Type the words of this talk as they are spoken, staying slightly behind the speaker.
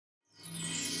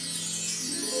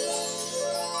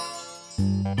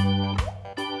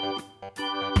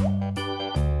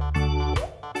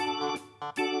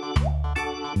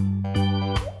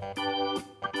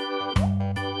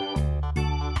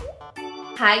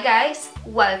Hi guys,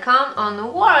 welcome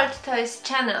on World Toys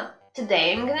channel.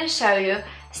 Today I'm gonna show you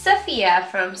Sofia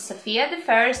from Sofia the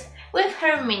First with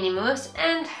her Minimus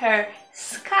and her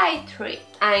sky tree.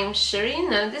 I'm sure you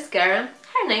know this girl.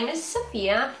 Her name is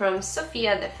Sofia from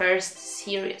Sofia the First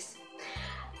series.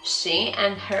 She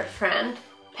and her friend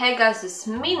Pegasus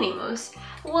Minimus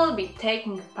will be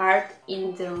taking part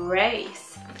in the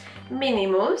race.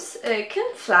 Minimus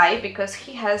can fly because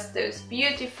he has those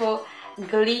beautiful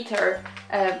glitter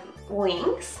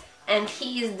wings, and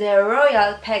he is the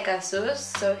royal Pegasus,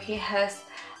 so he has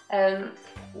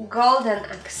golden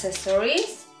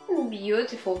accessories,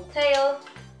 beautiful tail,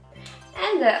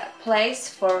 and a place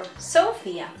for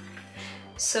Sofia.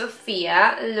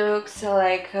 Sofia looks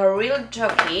like a real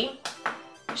jockey.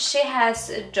 She has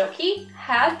a jockey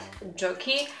hat,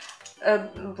 jockey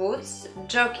boots,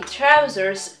 jockey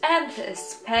trousers, and a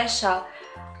special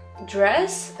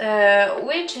dress,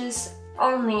 which is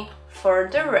only for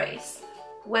the race.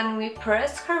 When we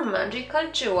press her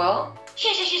magical jewel,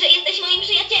 cieszę się, że jesteś moim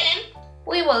przyjacielem.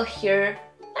 We will hear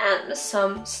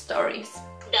some stories.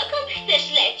 Dokąd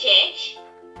chcesz lecieć?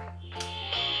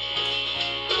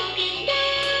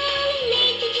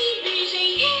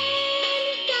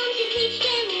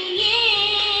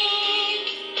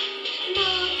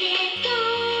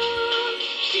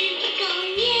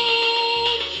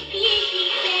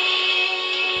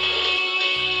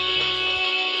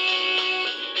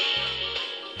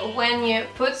 When you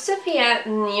put Sofia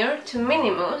near to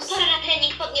Minimus, Pora na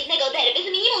trening podniebnego derby z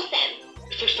Minimusem.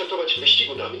 Chcesz startować w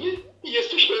wyścigu na mnie?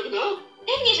 Jesteś pewna?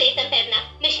 Pewnie, że jestem pewna.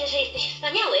 Myślę, że jesteś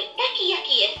wspaniały, taki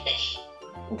jaki jesteś.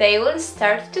 they will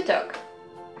start to talk.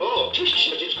 O, cześć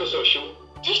księżniczko Zosiu.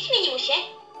 Cześć Minimusie.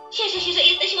 Cieszę się, że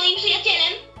jesteś moim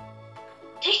przyjacielem.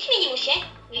 Cześć Minimusie.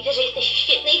 Widzę, że jesteś w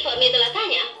świetnej formie do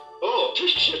latania. O,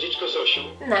 cześć księżniczko Zosiu.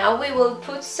 Now we will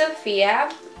put Sofia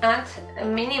at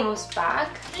Minimus' back,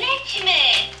 Lećmy!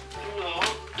 No,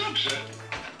 dobrze.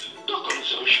 Dokąd,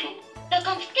 Zosiu?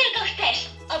 Dokąd tylko chcesz.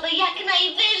 Oby jak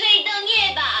najwyżej do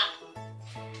nieba.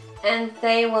 and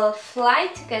they will fly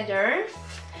together.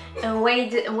 And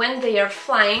when they are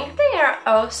flying, they are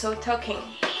also talking.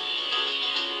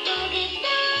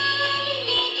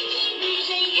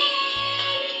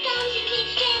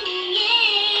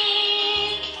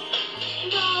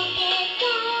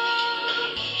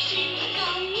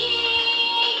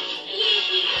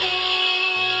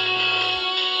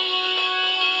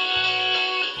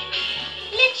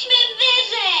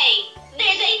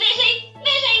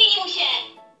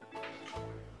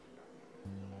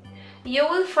 You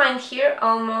will find here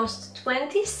almost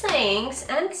 20 sayings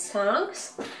and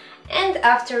songs, and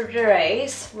after the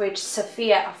race, which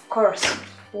Sofia of course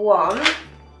won,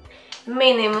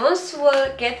 Minimus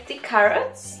will get the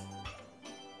carrots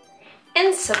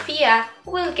and Sofia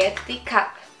will get the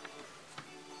cup.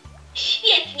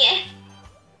 Świetnie!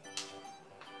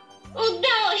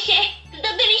 Udało się!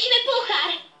 Zdobyliśmy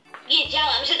puchar!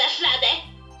 Wiedziałam, że dasz radę!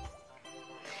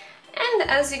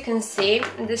 And as you can see,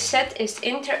 the set is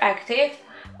interactive.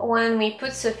 When we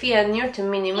put Sofia near to Pora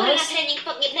na Minimus, trening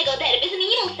podniebnego derby z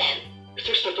Minimusem.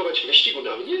 Chcesz startować w wyścigu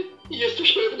na mnie?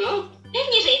 Jesteś pewna?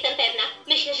 Pewnie, że jestem pewna.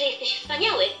 Myślę, że jesteś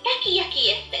wspaniały, taki jaki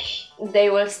jesteś. they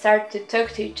will start to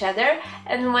talk to each other,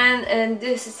 and when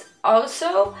this is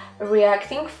also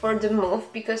reacting for the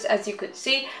move, because as you could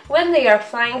see, when they are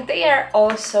flying, they are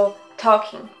also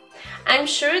talking. I'm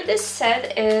sure this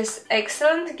set is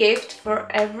excellent gift for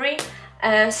every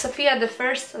Sofia the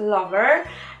First lover,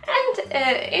 and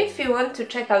if you want to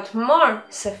check out more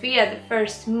Sofia the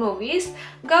First movies,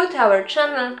 go to our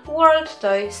channel World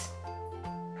Toys.